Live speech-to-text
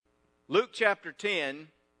Luke chapter 10,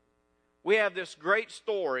 we have this great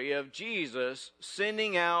story of Jesus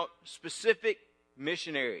sending out specific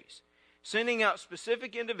missionaries, sending out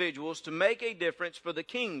specific individuals to make a difference for the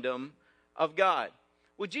kingdom of God.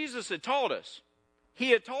 Well, Jesus had taught us. He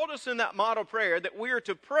had taught us in that model prayer that we are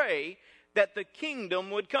to pray that the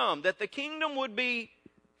kingdom would come, that the kingdom would be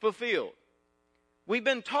fulfilled. We've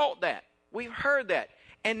been taught that. We've heard that.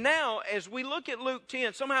 And now, as we look at Luke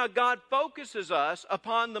 10, somehow God focuses us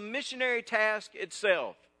upon the missionary task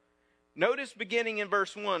itself. Notice beginning in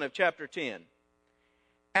verse 1 of chapter 10.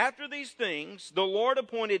 After these things, the Lord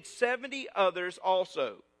appointed 70 others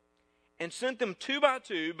also, and sent them 2 by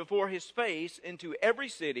 2 before his face into every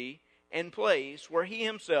city and place where he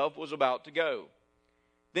himself was about to go.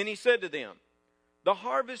 Then he said to them, "The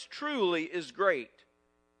harvest truly is great,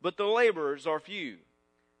 but the laborers are few.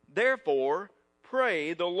 Therefore,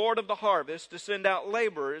 pray the Lord of the harvest to send out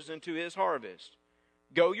laborers into his harvest.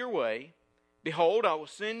 Go your way. Behold, I will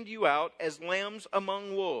send you out as lambs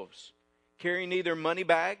among wolves. Carry neither money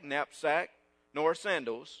bag, knapsack, nor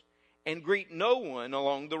sandals, and greet no one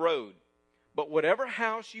along the road. But whatever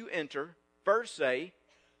house you enter, first say,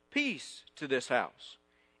 'Peace to this house.'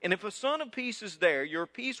 And if a son of peace is there, your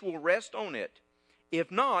peace will rest on it.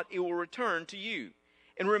 If not, it will return to you.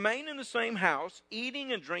 And remain in the same house,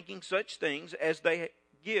 eating and drinking such things as they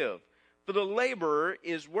give. For the laborer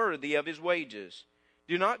is worthy of his wages.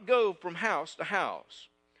 Do not go from house to house.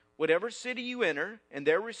 Whatever city you enter, and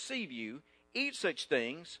there receive you, eat such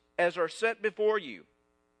things as are set before you.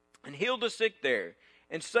 And heal the sick there,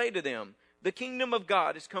 and say to them, 'The kingdom of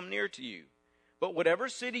God is come near to you.' But whatever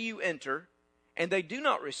city you enter, and they do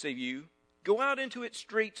not receive you, go out into its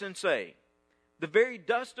streets and say, 'The very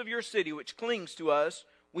dust of your city which clings to us,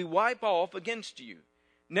 we wipe off against you.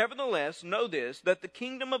 Nevertheless, know this, that the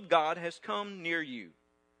kingdom of God has come near you.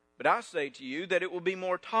 But I say to you that it will be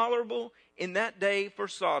more tolerable in that day for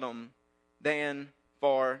Sodom than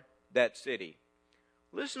for that city."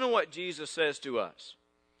 Listen to what Jesus says to us.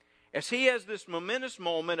 As he has this momentous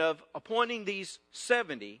moment of appointing these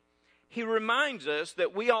 70, he reminds us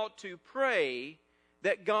that we ought to pray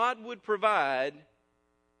that God would provide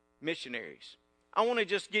missionaries. I want to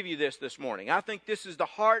just give you this morning. I think this is the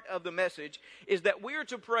heart of the message, is that we are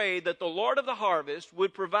to pray that the Lord of the harvest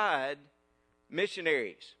would provide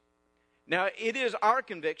missionaries. Now, it is our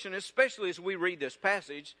conviction, especially as we read this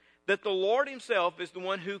passage, that the Lord himself is the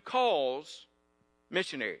one who calls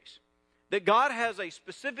missionaries. That God has a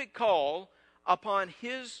specific call upon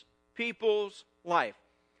his people's life.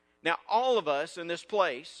 Now, all of us in this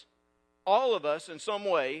place, all of us in some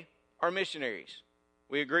way are missionaries.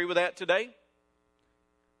 We agree with that today?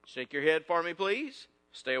 Shake your head for me, please.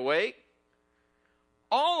 Stay awake.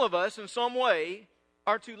 All of us in some way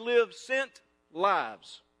are to live sent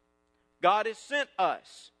lives. God has sent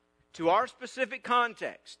us to our specific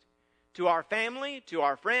context, to our family, to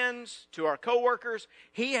our friends, to our coworkers.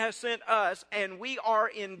 He has sent us, and we are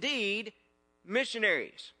indeed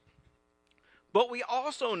missionaries. But we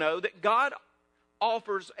also know that God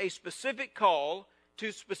offers a specific call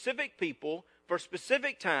to specific people for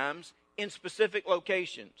specific times in specific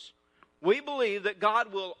locations. We believe that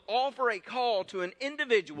God will offer a call to an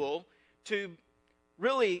individual to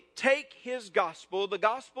really take his gospel, the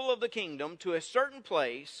gospel of the kingdom, to a certain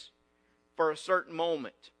place for a certain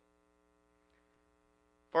moment.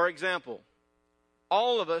 For example,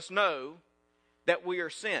 all of us know that we are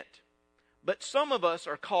sent, but some of us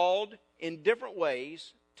are called in different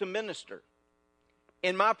ways to minister.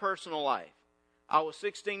 In my personal life, I was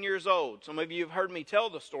 16 years old. Some of you have heard me tell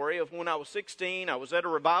the story of when I was 16. I was at a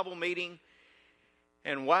revival meeting.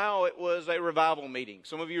 And wow, it was a revival meeting.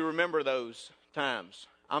 Some of you remember those times.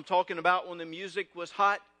 I'm talking about when the music was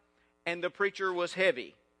hot and the preacher was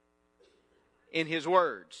heavy in his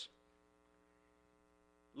words.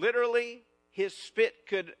 Literally, his spit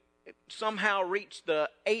could somehow reach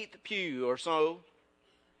the 8th pew or so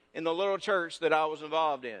in the little church that I was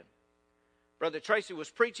involved in. Brother Tracy was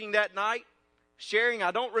preaching that night, sharing. I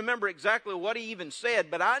don't remember exactly what he even said,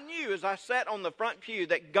 but I knew as I sat on the front pew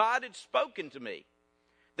that God had spoken to me,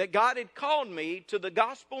 that God had called me to the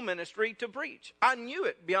gospel ministry to preach. I knew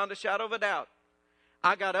it beyond a shadow of a doubt.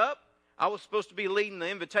 I got up. I was supposed to be leading the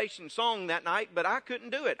invitation song that night, but I couldn't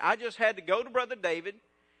do it. I just had to go to Brother David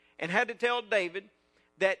and had to tell David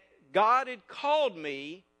that God had called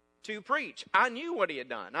me to preach. I knew what he had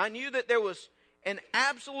done. I knew that there was an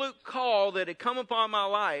absolute call that had come upon my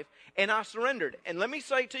life, and I surrendered. And let me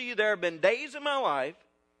say to you, there have been days in my life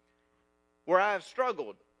where I have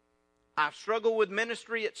struggled. I've struggled with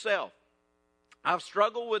ministry itself. I've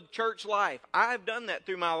struggled with church life. I have done that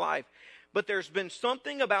through my life. but there's been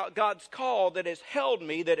something about God's call that has held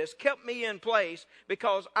me, that has kept me in place,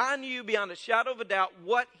 because I knew beyond a shadow of a doubt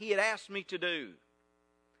what He had asked me to do.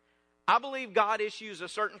 I believe God issues a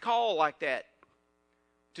certain call like that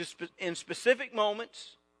in specific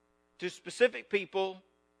moments, to specific people,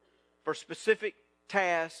 for specific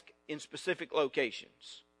tasks in specific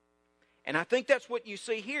locations. And I think that's what you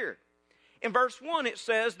see here. In verse 1, it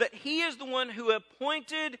says that He is the one who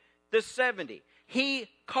appointed the 70. He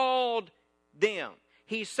called them.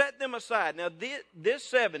 He set them aside. Now, this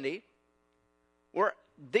 70,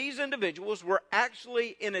 these individuals were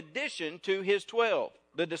actually in addition to His 12,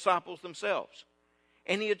 the disciples themselves.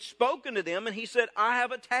 And He had spoken to them, and He said, I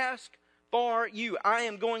have a task for you. I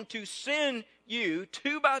am going to send you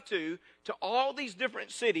 2 by 2 to all these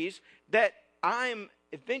different cities that I am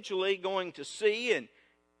eventually going to see, and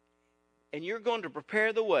you're going to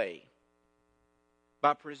prepare the way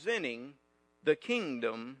by presenting the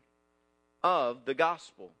kingdom of the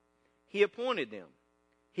gospel. He appointed them.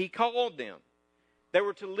 He called them. They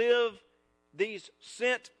were to live these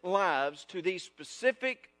sent lives to these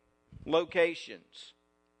specific locations.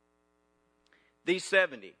 These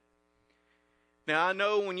 70. Now, I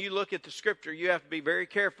know when you look at the Scripture, you have to be very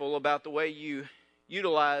careful about the way you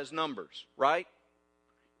utilize numbers, right?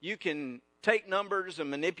 You can take numbers and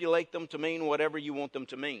manipulate them to mean whatever you want them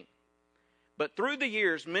to mean. But through the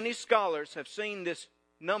years, many scholars have seen this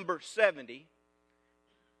number 70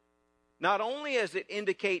 not only as it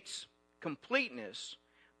indicates completeness,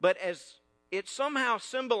 but as it somehow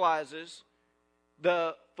symbolizes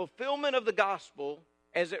the fulfillment of the gospel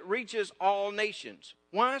as it reaches all nations.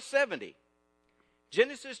 Why 70?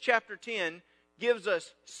 Genesis chapter 10 gives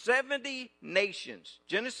us 70 nations.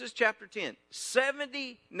 Genesis chapter 10,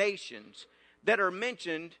 70 nations that are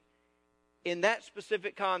mentioned in that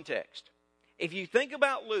specific context. If you think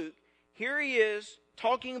about Luke, here he is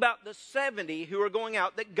talking about the 70 who are going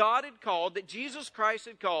out that God had called, that Jesus Christ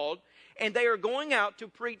had called, and they are going out to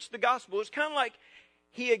preach the gospel. It's kind of like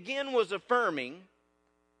he again was affirming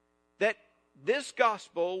that this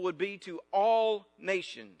gospel would be to all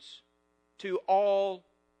nations, to all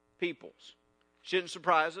peoples. Shouldn't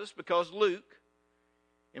surprise us, because Luke,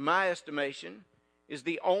 in my estimation, is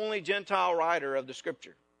the only Gentile writer of the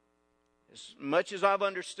Scripture. As much as I've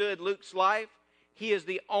understood Luke's life, he is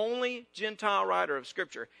the only Gentile writer of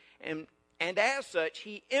Scripture. And as such,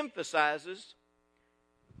 he emphasizes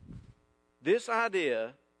this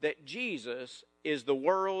idea that Jesus is the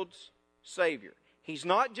world's Savior. He's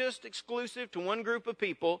not just exclusive to one group of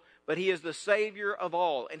people, but He is the Savior of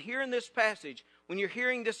all. And here in this passage, when you're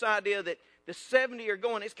hearing this idea that the 70 are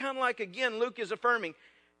going, it's kind of like, again, Luke is affirming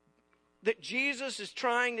that Jesus is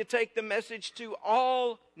trying to take the message to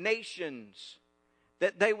all nations,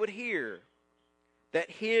 that they would hear that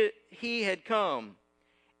he had come,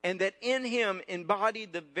 and that in Him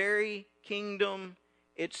embodied the very kingdom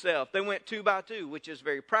itself. They went 2 by 2, which is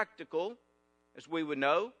very practical, as we would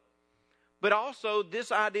know. But also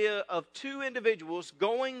this idea of 2 individuals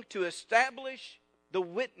going to establish the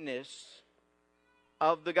witness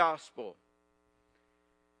of the gospel.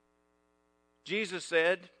 Jesus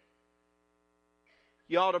said,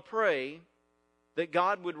 you ought to pray that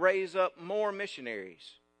God would raise up more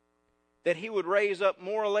missionaries, that He would raise up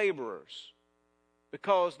more laborers,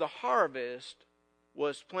 because the harvest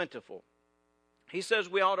was plentiful. He says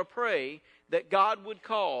we ought to pray that God would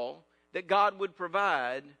call, that God would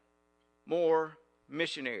provide more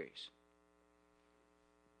missionaries.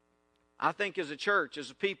 I think as a church,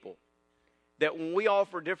 as a people, that when we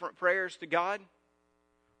offer different prayers to God,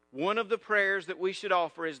 one of the prayers that we should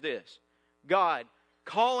offer is this: God,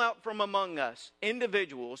 call out from among us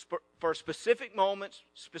individuals for specific moments,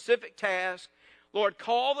 specific tasks. Lord,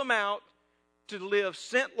 call them out to live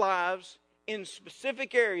sent lives in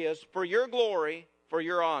specific areas for Your glory, for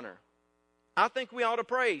Your honor. I think we ought to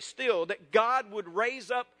pray still that God would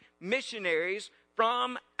raise up missionaries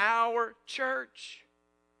from our church.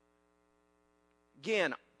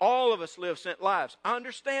 Again, all of us live sent lives. I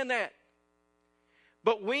understand that.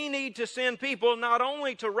 But we need to send people not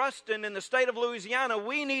only to Ruston in the state of Louisiana,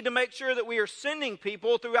 we need to make sure that we are sending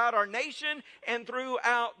people throughout our nation and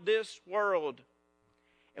throughout this world.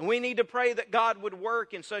 And we need to pray that God would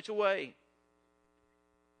work in such a way.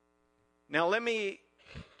 Now let me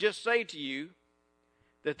just say to you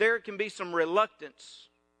that there can be some reluctance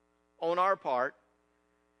on our part,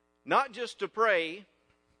 not just to pray,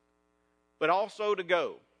 but also to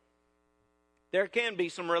go. There can be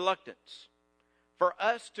some reluctance for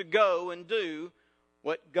us to go and do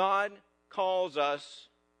what God calls us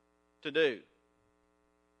to do.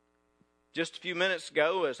 Just a few minutes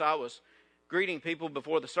ago, as I was greeting people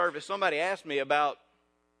before the service, somebody asked me about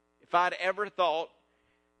if I'd ever thought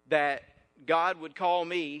that God would call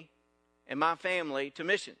me and my family to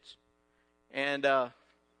missions. And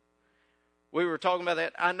we were talking about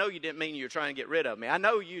that. I know you didn't mean you were trying to get rid of me. I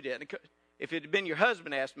know you didn't. If it had been your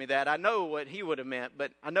husband asked me that, I know what he would have meant,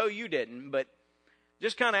 but I know you didn't. But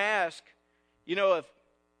just kind of ask,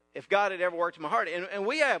 if God had ever worked in my heart. And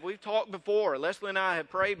we've talked before. Leslie and I have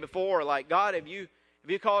prayed before, like, God, have you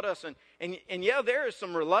called us? And yeah, there is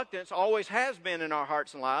some reluctance, always has been in our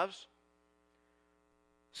hearts and lives.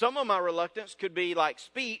 Some of my reluctance could be like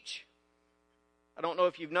speech. I don't know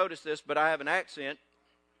if you've noticed this, but I have an accent.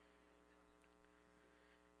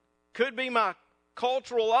 Could be my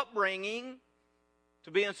cultural upbringing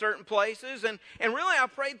to be in certain places. And really, I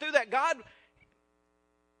prayed through that. God,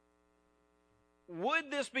 would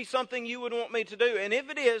this be something you would want me to do? And if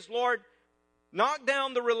it is, Lord, knock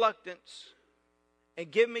down the reluctance and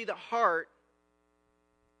give me the heart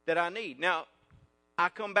that I need. Now, I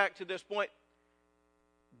come back to this point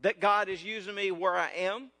that God is using me where I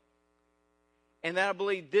am, and that I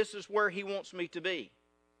believe this is where He wants me to be.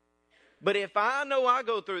 But if I know I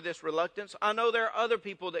go through this reluctance, I know there are other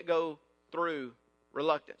people that go through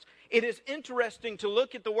reluctance. It is interesting to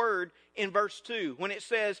look at the word in verse 2 when it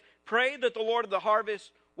says, pray that the Lord of the harvest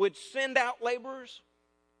would send out laborers.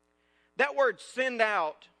 That word send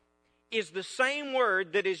out is the same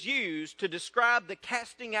word that is used to describe the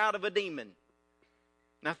casting out of a demon.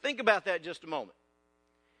 Now think about that just a moment.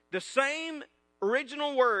 The same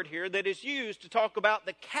original word here that is used to talk about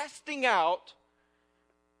the casting out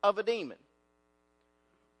of a demon.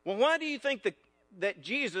 Well, why do you think that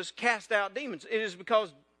Jesus cast out demons? It is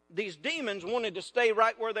because these demons wanted to stay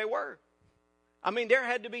right where they were. I mean, there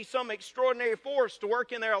had to be some extraordinary force to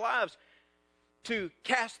work in their lives to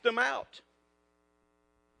cast them out.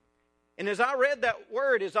 And as I read that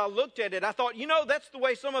word, as I looked at it, I thought, that's the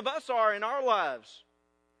way some of us are in our lives.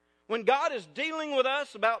 When God is dealing with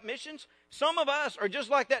us about missions, some of us are just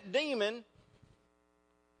like that demon.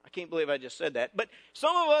 I can't believe I just said that. But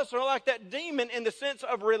some of us are like that demon in the sense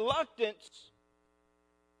of reluctance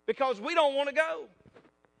because we don't want to go.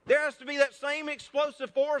 There has to be that same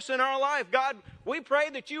explosive force in our life. God, we pray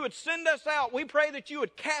that you would send us out. We pray that you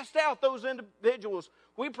would cast out those individuals.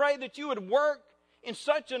 We pray that you would work in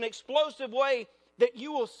such an explosive way that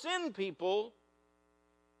you will send people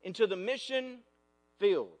into the mission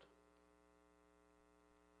field.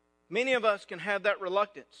 Many of us can have that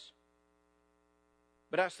reluctance.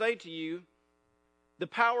 But I say to you, the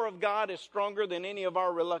power of God is stronger than any of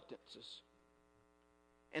our reluctances.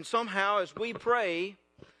 And somehow as we pray,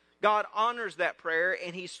 God honors that prayer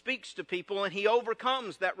and He speaks to people and He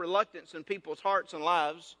overcomes that reluctance in people's hearts and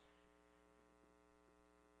lives.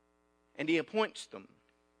 And He appoints them.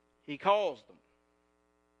 He calls them.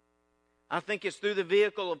 I think it's through the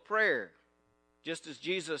vehicle of prayer, just as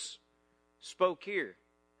Jesus spoke here.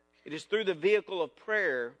 It is through the vehicle of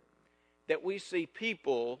prayer that we see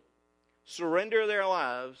people surrender their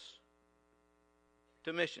lives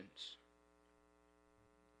to missions.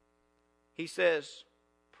 He says,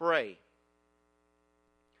 pray.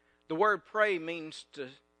 The word pray means to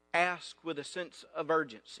ask with a sense of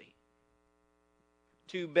urgency,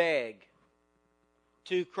 to beg,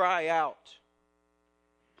 to cry out.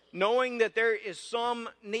 Knowing that there is some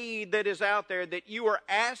need that is out there that you are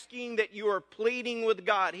asking, that you are pleading with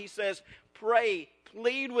God. He says, pray,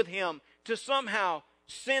 plead with Him to somehow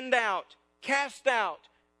send out, cast out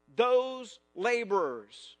those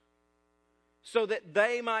laborers so that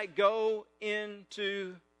they might go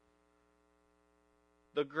into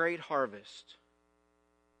the great harvest.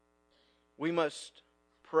 We must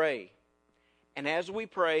pray. And as we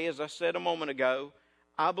pray, as I said a moment ago,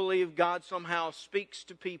 I believe God somehow speaks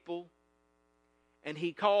to people and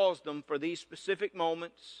He calls them for these specific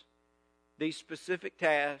moments, these specific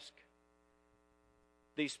tasks,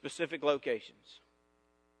 these specific locations.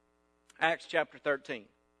 Acts chapter 13.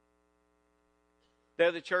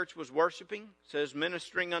 There the church was worshiping, it says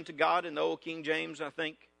ministering unto God in the old King James, I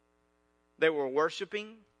think. They were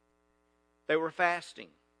worshiping, they were fasting.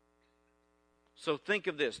 So think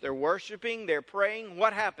of this, they're worshiping, they're praying.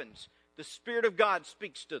 What happens? The Spirit of God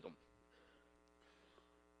speaks to them.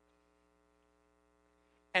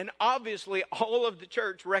 And obviously all of the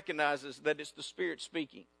church recognizes that it's the Spirit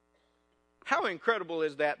speaking. How incredible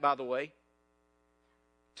is that, by the way?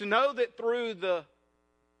 To know that through the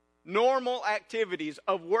normal activities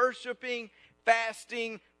of worshiping,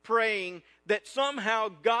 fasting, praying, that somehow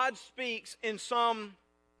God speaks in some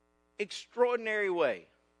extraordinary way.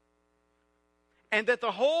 And that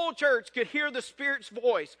the whole church could hear the Spirit's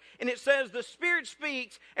voice. And it says the Spirit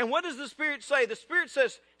speaks. And what does the Spirit say? The Spirit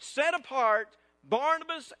says, set apart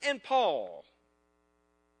Barnabas and Paul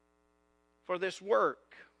for this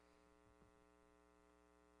work.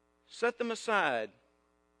 Set them aside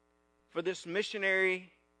for this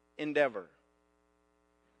missionary endeavor.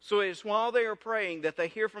 So it's while they are praying that they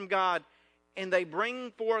hear from God and they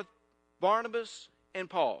bring forth Barnabas and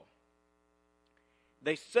Paul.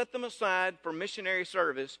 They set them aside for missionary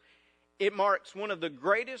service. It marks one of the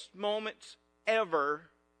greatest moments ever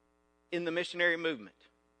in the missionary movement,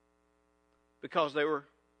 because they were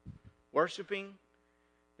worshiping,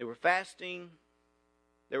 they were fasting,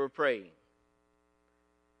 they were praying.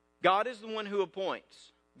 God is the one who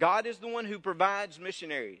appoints. God is the one who provides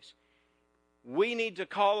missionaries. We need to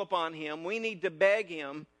call upon Him. We need to beg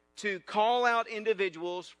Him to call out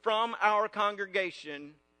individuals from our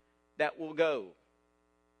congregation that will go,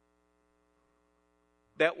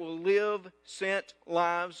 that will live sent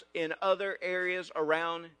lives in other areas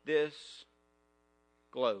around this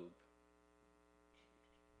globe.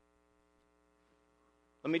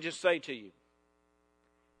 Let me just say to you,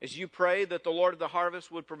 as you pray that the Lord of the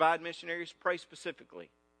harvest would provide missionaries, pray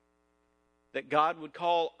specifically that God would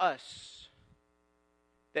call us,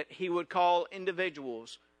 that He would call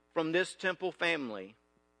individuals from this temple family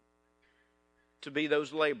to be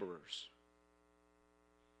those laborers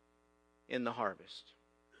in the harvest.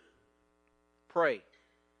 Pray.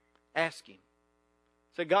 Ask Him.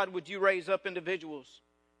 Say, God, would you raise up individuals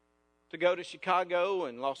to go to Chicago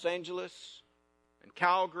and Los Angeles and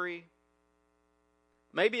Calgary?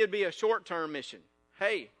 Maybe it'd be a short-term mission.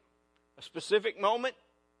 Hey, a specific moment,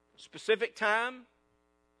 a specific time.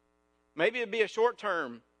 Maybe it'd be a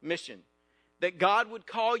short-term mission that God would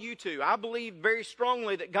call you to. I believe very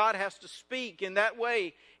strongly that God has to speak in that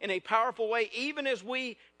way, in a powerful way. Even as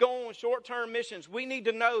we go on short-term missions, we need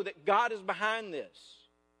to know that God is behind this,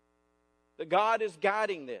 that God is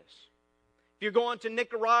guiding this. If you're going to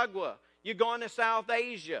Nicaragua, you're going to South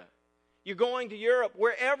Asia, you're going to Europe,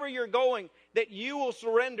 wherever you're going, that you will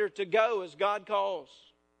surrender to go as God calls.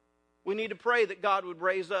 We need to pray that God would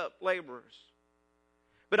raise up laborers.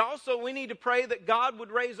 But also we need to pray that God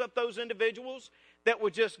would raise up those individuals that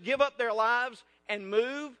would just give up their lives and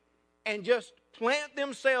move and just plant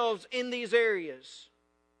themselves in these areas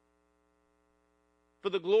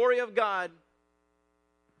for the glory of God,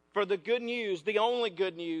 for the good news, the only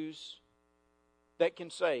good news that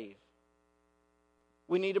can save.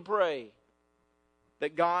 We need to pray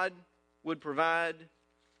that God would provide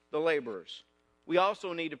the laborers. We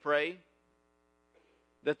also need to pray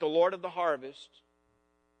that the Lord of the harvest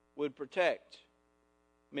would protect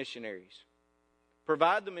missionaries.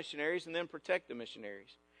 Provide the missionaries and then protect the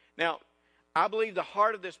missionaries. Now, I believe the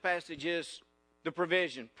heart of this passage is the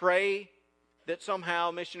provision. Pray that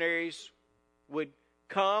somehow missionaries would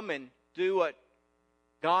come and do what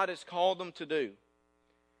God has called them to do.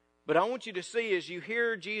 But I want you to see, as you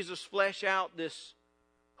hear Jesus flesh out this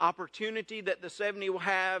opportunity that the 70 will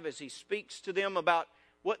have as He speaks to them about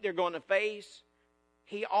what they're going to face,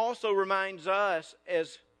 He also reminds us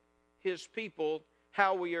as His people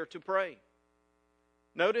how we are to pray.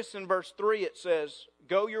 Notice in verse 3 it says,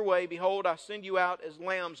 "Go your way, behold, I send you out as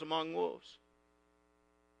lambs among wolves."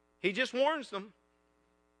 He just warns them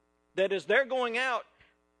that as they're going out,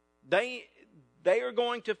 they are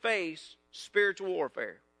going to face spiritual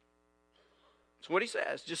warfare. That's what He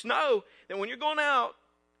says. Just know that when you're going out,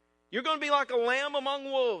 you're going to be like a lamb among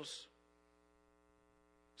wolves.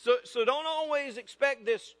 So don't always expect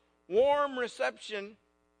this warm reception.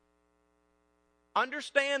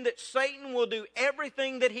 Understand that Satan will do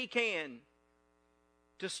everything that he can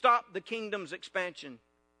to stop the kingdom's expansion.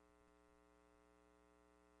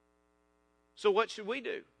 So what should we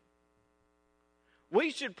do? We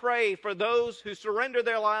should pray for those who surrender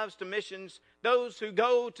their lives to missions, those who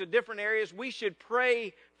go to different areas. We should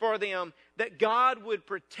pray for them that God would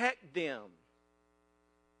protect them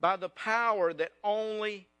by the power that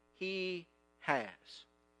only He has.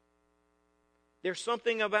 There's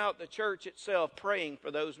something about the church itself praying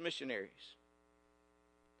for those missionaries.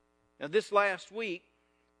 Now, this last week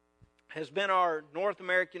has been our North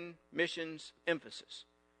American missions emphasis.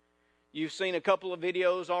 You've seen a couple of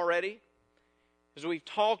videos already as we've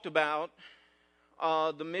talked about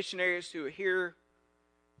the missionaries who are here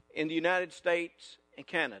in the United States and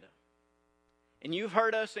Canada. And you've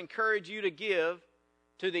heard us encourage you to give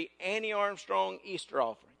to the Annie Armstrong Easter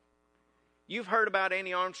offering. You've heard about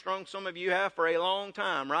Annie Armstrong, some of you have, for a long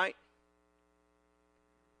time, right?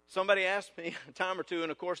 Somebody asked me a time or two,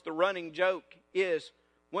 and of course the running joke is,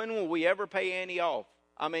 when will we ever pay Annie off?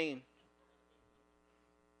 I mean,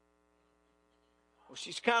 well,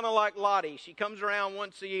 she's kind of like Lottie. She comes around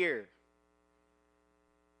once a year.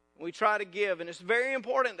 We try to give, and it's very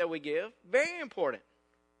important that we give. Very important.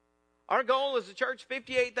 Our goal as a church,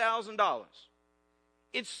 $58,000.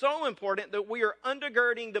 It's so important that we are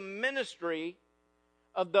undergirding the ministry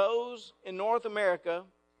of those in North America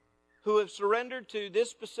who have surrendered to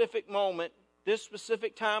this specific moment, this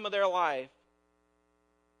specific time of their life,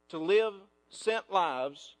 to live sent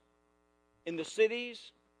lives in the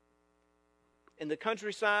cities, in the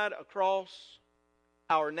countryside, across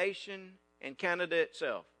our nation and Canada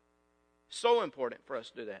itself. So important for us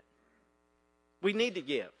to do that. We need to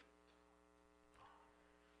give.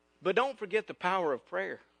 But don't forget the power of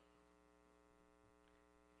prayer.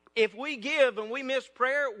 If we give and we miss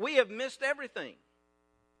prayer, we have missed everything.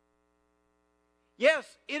 Yes,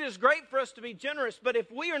 it is great for us to be generous, but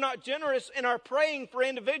if we are not generous in our praying for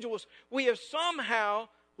individuals, we have somehow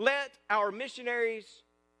let our missionaries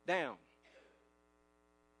down.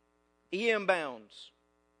 E.M. Bounds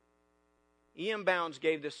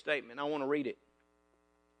gave this statement. I want to read it.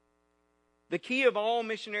 The key of all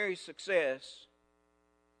missionary success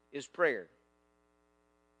is prayer.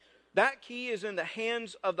 That key is in the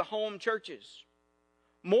hands of the home churches.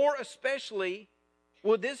 More especially,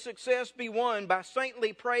 will this success be won by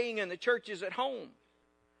saintly praying in the churches at home?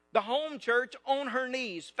 The home church on her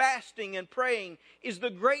knees, fasting and praying, is the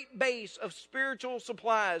great base of spiritual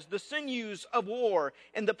supplies, the sinews of war,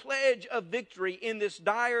 and the pledge of victory in this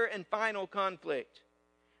dire and final conflict.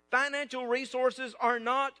 Financial resources are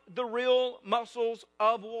not the real muscles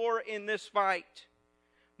of war in this fight.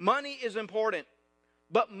 Money is important,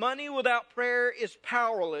 but money without prayer is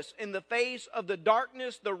powerless in the face of the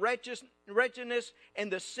darkness, the wretchedness,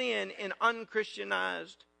 and the sin in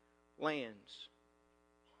unchristianized lands.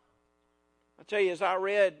 I tell you, as I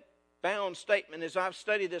read Bound's statement, as I've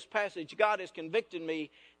studied this passage, God has convicted me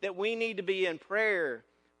that we need to be in prayer,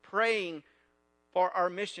 praying for our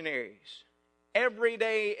missionaries. Every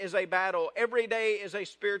day is a battle. Every day is a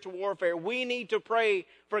spiritual warfare. We need to pray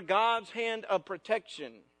for God's hand of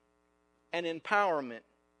protection and empowerment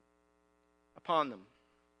upon them.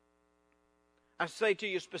 I say to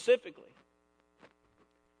you specifically,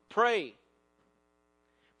 pray.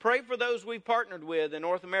 Pray for those we've partnered with in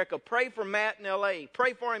North America. Pray for Matt in L.A.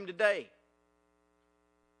 Pray for him today.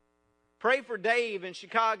 Pray for Dave in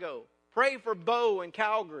Chicago. Pray for Bo in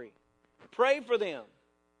Calgary. Pray for them.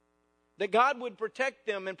 That God would protect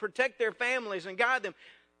them and protect their families and guide them.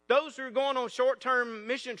 Those who are going on short-term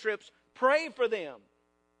mission trips, pray for them.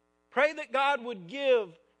 Pray that God would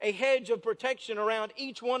give a hedge of protection around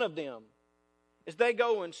each one of them as they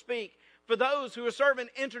go and speak. For those who are serving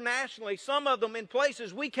internationally, some of them in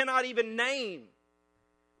places we cannot even name,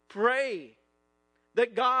 pray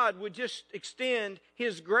that God would just extend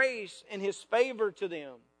His grace and His favor to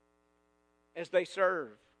them as they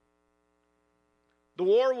serve. The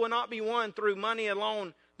war will not be won through money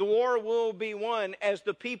alone. The war will be won as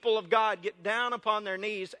the people of God get down upon their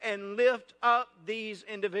knees and lift up these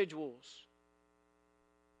individuals.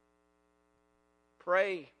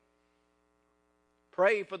 Pray.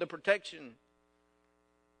 Pray for the protection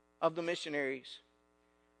of the missionaries.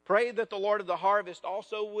 Pray that the Lord of the harvest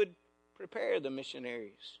also would prepare the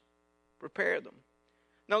missionaries. Prepare them.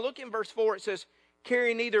 Now look in verse 4. It says,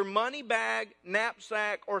 carry neither money bag,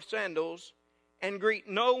 knapsack, or sandals, and greet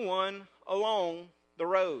no one along the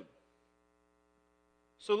road.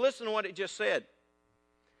 So listen to what it just said.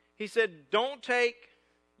 He said, don't take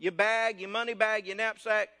your bag, your money bag, your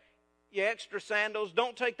knapsack, your extra sandals.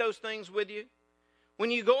 Don't take those things with you. When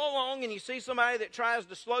you go along and you see somebody that tries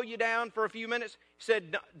to slow you down for a few minutes, he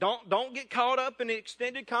said, don't get caught up in an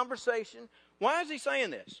extended conversation. Why is he saying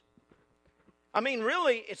this? I mean,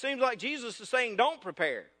 really, it seems like Jesus is saying, don't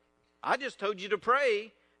prepare. I just told you to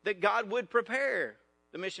pray that God would prepare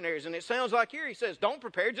the missionaries. And it sounds like here he says, don't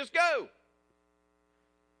prepare, just go.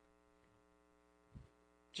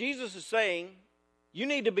 Jesus is saying, you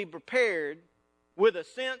need to be prepared with a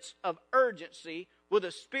sense of urgency, with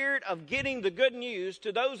a spirit of getting the good news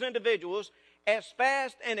to those individuals as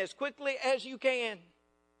fast and as quickly as you can.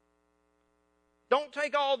 Don't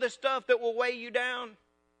take all this stuff that will weigh you down.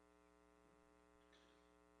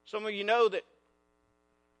 Some of you know that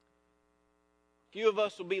a few of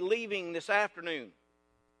us will be leaving this afternoon.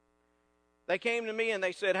 They came to me and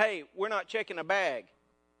they said, hey, we're not checking a bag.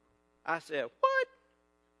 I said, what?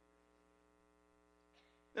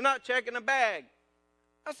 They're not checking a bag.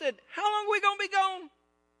 I said, how long are we going to be gone?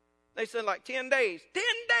 They said, like 10 days. 10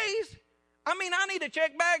 days? I mean, I need a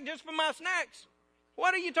check bag just for my snacks.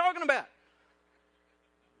 What are you talking about?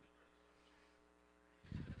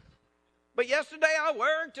 But yesterday I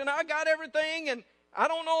worked and I got everything, and I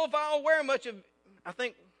don't know if I'll wear much of, I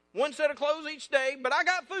think, one set of clothes each day, but I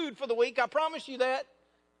got food for the week, I promise you that.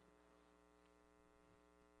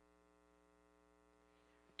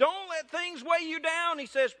 Don't let things weigh you down. He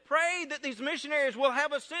says, pray that these missionaries will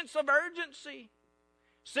have a sense of urgency.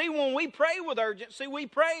 See, when we pray with urgency, we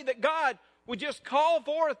pray that God would just call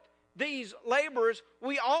forth these laborers.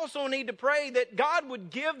 We also need to pray that God would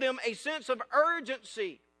give them a sense of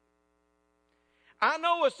urgency. I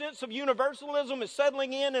know a sense of universalism is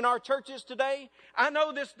settling in our churches today. I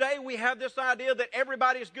know this day we have this idea that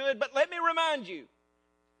everybody is good, but let me remind you,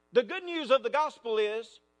 the good news of the gospel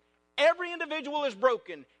is every individual is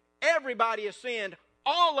broken. Everybody has sinned.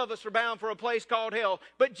 All of us are bound for a place called hell.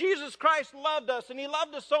 But Jesus Christ loved us, and He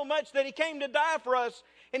loved us so much that He came to die for us,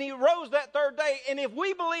 and He rose that third day. And if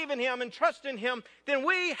we believe in Him and trust in Him, then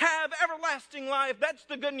we have everlasting life. That's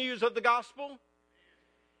the good news of the gospel.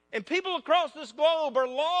 And people across this globe are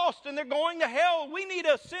lost, and they're going to hell. We need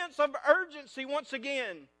a sense of urgency once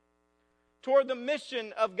again toward the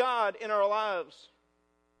mission of God in our lives.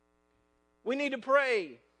 We need to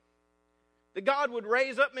pray that God would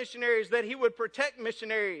raise up missionaries, that He would protect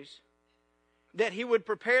missionaries, that He would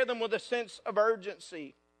prepare them with a sense of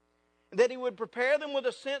urgency, that He would prepare them with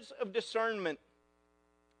a sense of discernment.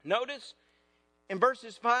 Notice in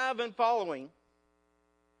verses 5 and following,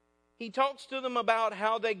 He talks to them about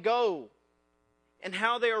how they go and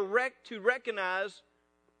how they are to recognize,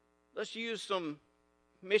 let's use some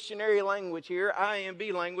missionary language here,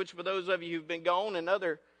 IMB language for those of you who've been gone, and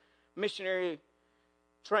other missionary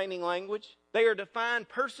training language. They are to find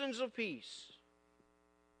persons of peace.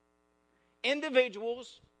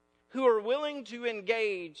 Individuals who are willing to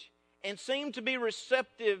engage and seem to be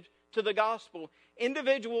receptive to the gospel.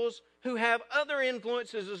 Individuals who have other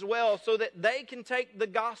influences as well so that they can take the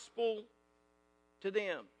gospel to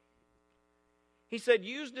them. He said,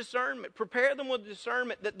 use discernment. Prepare them with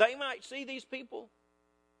discernment that they might see these people.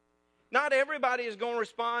 Not everybody is going to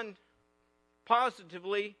respond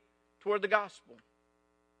positively toward the gospel.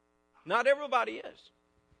 Not everybody is.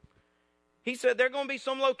 He said there are going to be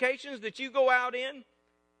some locations that you go out in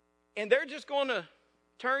and they're just going to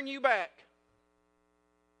turn you back.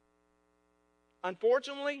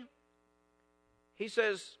 Unfortunately, he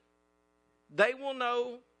says they will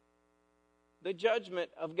know the judgment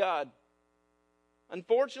of God.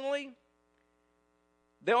 Unfortunately,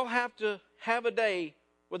 they'll have to have a day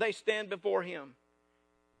where they stand before Him.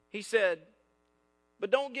 He said, but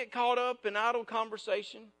don't get caught up in idle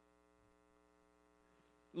conversation.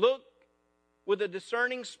 Look with a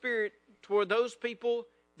discerning spirit toward those people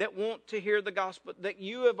that want to hear the gospel that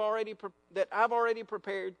I've already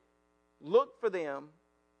prepared. Look for them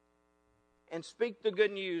and speak the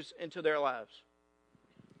good news into their lives.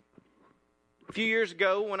 A few years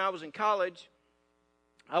ago, when I was in college,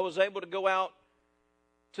 I was able to go out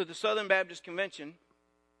to the Southern Baptist Convention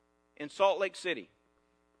in Salt Lake City.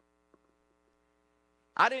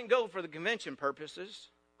 I didn't go for the convention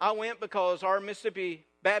purposes. I went because our Mississippi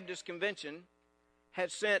Baptist Convention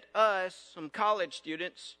had sent us, some college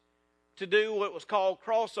students, to do what was called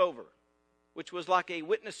Crossover, which was like a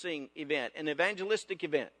witnessing event, an evangelistic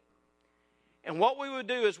event. And what we would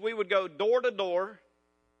do is we would go door to door,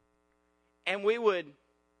 and we would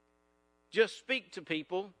just speak to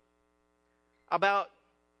people about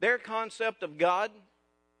their concept of God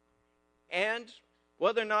and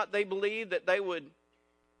whether or not they believe that they would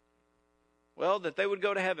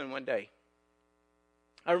go to heaven one day.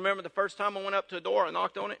 I remember the first time I went up to a door and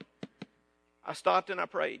knocked on it, I stopped and I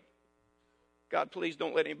prayed, God, please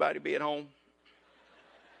don't let anybody be at home.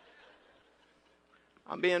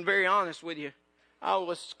 I'm being very honest with you. I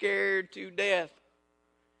was scared to death.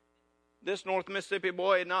 This North Mississippi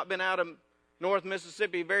boy had not been out of North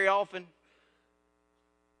Mississippi very often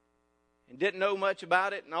and didn't know much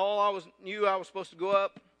about it. And all I knew I was supposed to go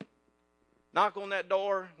up, knock on that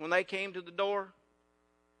door. When they came to the door,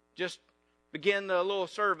 just begin the little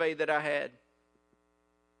survey that I had.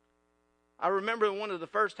 I remember one of the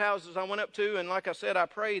first houses I went up to, and like I said, I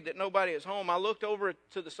prayed that nobody is home. I looked over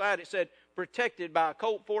to the side. It said, protected by a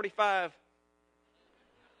Colt 45.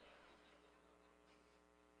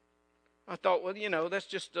 I thought, well, that's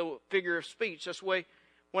just a figure of speech. That's the way,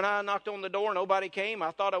 when I knocked on the door, nobody came.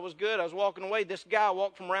 I thought I was good. I was walking away. This guy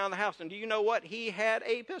walked from around the house, and do you know what? He had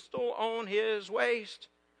a pistol on his waist.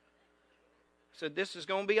 I said, this is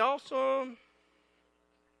going to be awesome.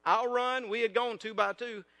 I'll run. We had gone 2 by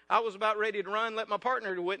 2. I was about ready to run, let my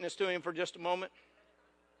partner witness to him for just a moment.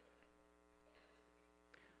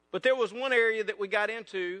 But there was one area that we got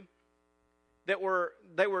into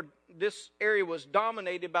this area was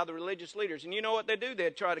dominated by the religious leaders. And you know what they do?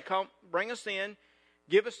 They'd try to bring us in,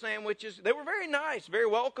 give us sandwiches. They were very nice, very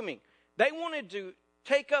welcoming. They wanted to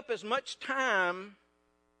take up as much time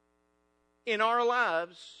in our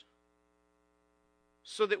lives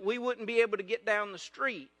so that we wouldn't be able to get down the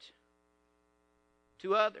street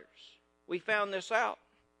to others. We found this out.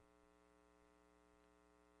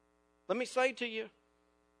 Let me say to you,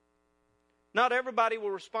 not everybody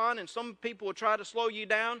will respond, and some people will try to slow you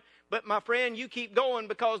down. But my friend, you keep going,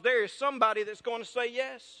 because there is somebody that's going to say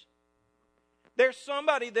yes. There's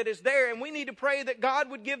somebody that is there, and we need to pray that God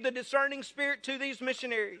would give the discerning spirit to these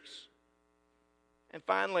missionaries. And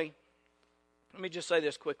finally, let me just say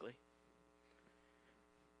this quickly.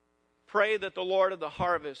 Pray that the Lord of the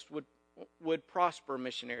harvest would prosper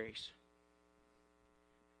missionaries.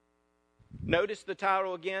 Notice the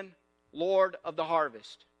title again, Lord of the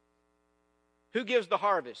harvest. Who gives the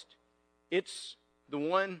harvest? It's the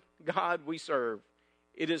one God we serve.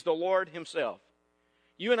 It is the Lord Himself.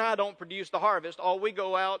 You and I don't produce the harvest. All we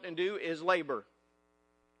go out and do is labor.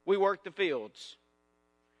 We work the fields.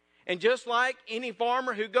 And just like any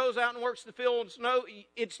farmer who goes out and works the fields, no,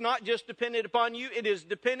 it's not just dependent upon you. It is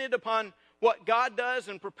dependent upon what God does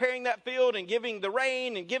in preparing that field and giving the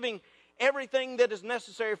rain and giving everything that is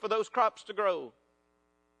necessary for those crops to grow.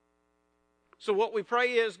 So what we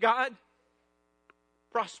pray is, God,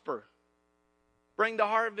 prosper. Bring the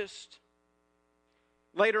harvest.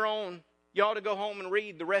 Later on, you ought to go home and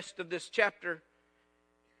read the rest of this chapter.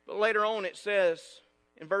 But later on it says,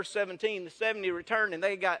 in verse 17, the 70 returned, and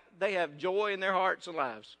they have joy in their hearts and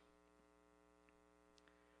lives.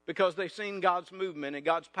 Because they've seen God's movement and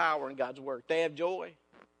God's power and God's work. They have joy.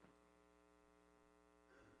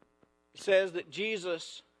 It says that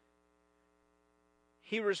Jesus,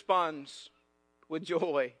 He responds with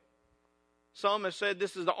joy. Some have said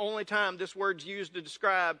this is the only time this word's used to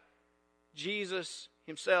describe Jesus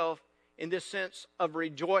Himself in this sense of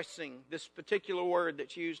rejoicing, this particular word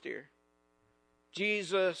that's used here.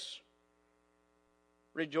 Jesus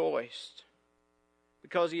rejoiced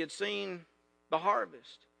because He had seen the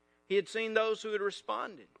harvest. He had seen those who had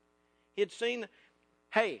responded. He had seen,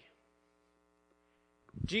 hey,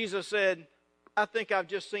 Jesus said, I think I've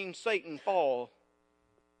just seen Satan fall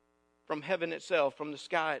from heaven itself, from the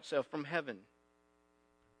sky itself, from heaven.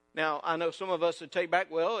 Now, I know some of us would take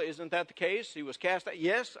back, well, isn't that the case? He was cast out.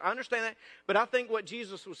 Yes, I understand that. But I think what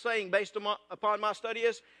Jesus was saying, based upon my study,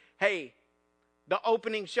 is, hey, the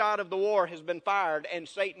opening shot of the war has been fired and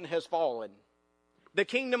Satan has fallen. The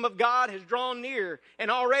kingdom of God has drawn near,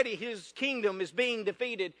 and already His kingdom is being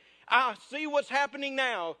defeated. I see what's happening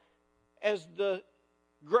now as the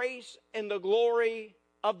grace and the glory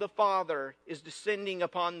of the Father is descending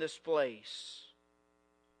upon this place.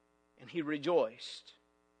 And He rejoiced.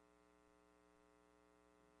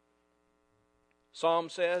 Psalm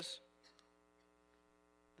says,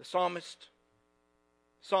 the psalmist,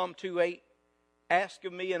 Psalm 2:8, ask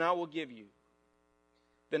of me and I will give you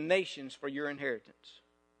the nations for your inheritance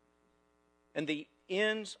and the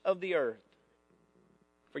ends of the earth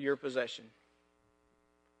for your possession.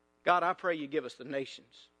 God, I pray you give us the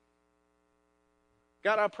nations.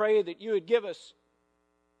 God, I pray that you would give us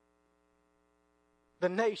the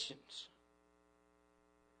nations,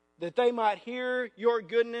 that they might hear your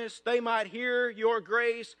goodness, they might hear your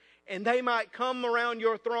grace, and they might come around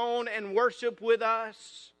your throne and worship with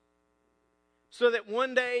us, so that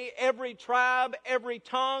one day every tribe, every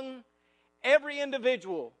tongue, every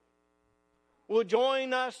individual will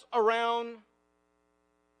join us around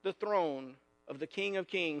the throne of the King of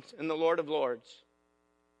Kings and the Lord of Lords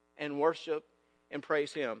and worship and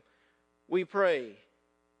praise Him. We pray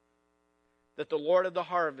that the Lord of the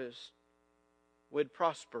harvest would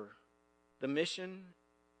prosper the mission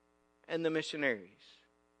and the missionaries.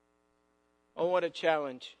 Oh, what a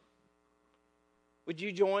challenge. Would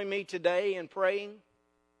you join me today in praying?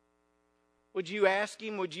 Would you ask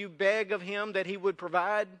Him, would you beg of Him that He would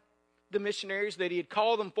provide the missionaries, that He'd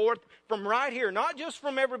call them forth from right here, not just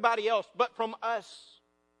from everybody else, but from us,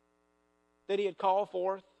 that He'd call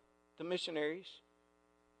forth the missionaries,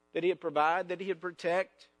 that He'd provide, that He'd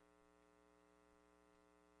protect,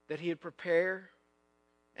 that He'd prepare,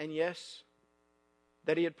 and yes,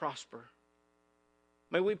 that He'd prosper.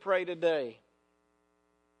 May we pray today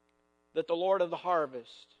that the Lord of the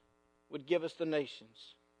harvest would give us the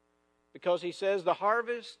nations. Because He says the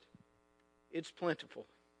harvest, it's plentiful.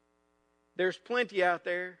 There's plenty out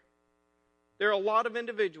there. There are a lot of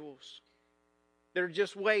individuals that are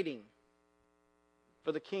just waiting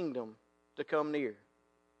for the kingdom to come near.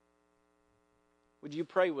 Would you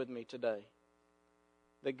pray with me today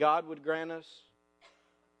that God would grant us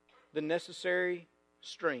the necessary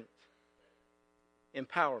strength,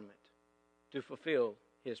 empowerment to fulfill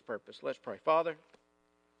His purpose? Let's pray. Father,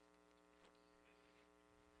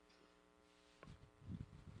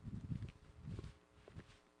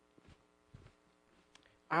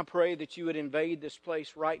 I pray that you would invade this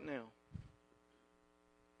place right now.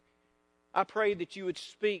 I pray that you would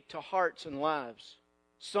speak to hearts and lives.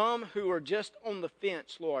 Some who are just on the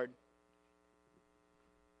fence, Lord,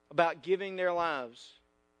 about giving their lives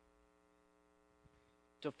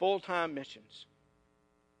to full-time missions.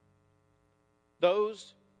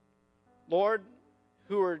 Those, Lord,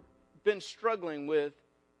 who are been struggling with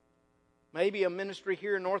maybe a ministry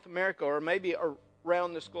here in North America or maybe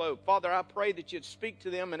around this globe. Father, I pray that you'd speak to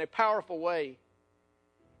them in a powerful way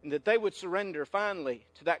and that they would surrender finally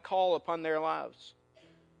to that call upon their lives.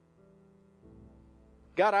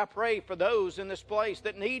 God, I pray for those in this place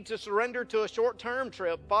that need to surrender to a short-term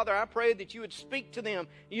trip. Father, I pray that you would speak to them.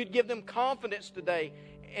 You'd give them confidence today.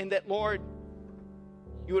 And that, Lord,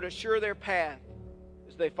 you would assure their path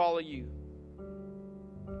as they follow you.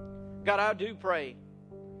 God, I do pray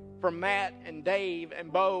for Matt and Dave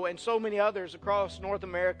and Bo and so many others across North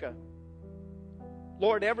America.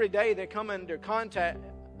 Lord, every day they come under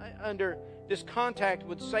this contact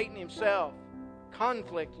with Satan himself.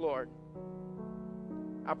 Conflict, Lord.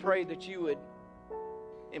 I pray that you would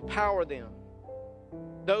empower them.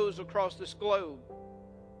 Those across this globe.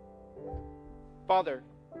 Father,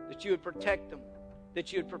 that you would protect them,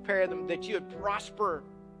 that you would prepare them, that you would prosper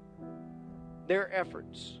their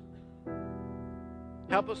efforts.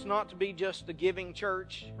 Help us not to be just a giving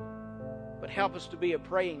church, but help us to be a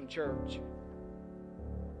praying church.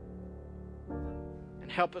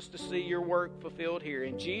 And help us to see your work fulfilled here.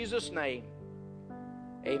 In Jesus' name,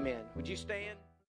 amen. Would you stand?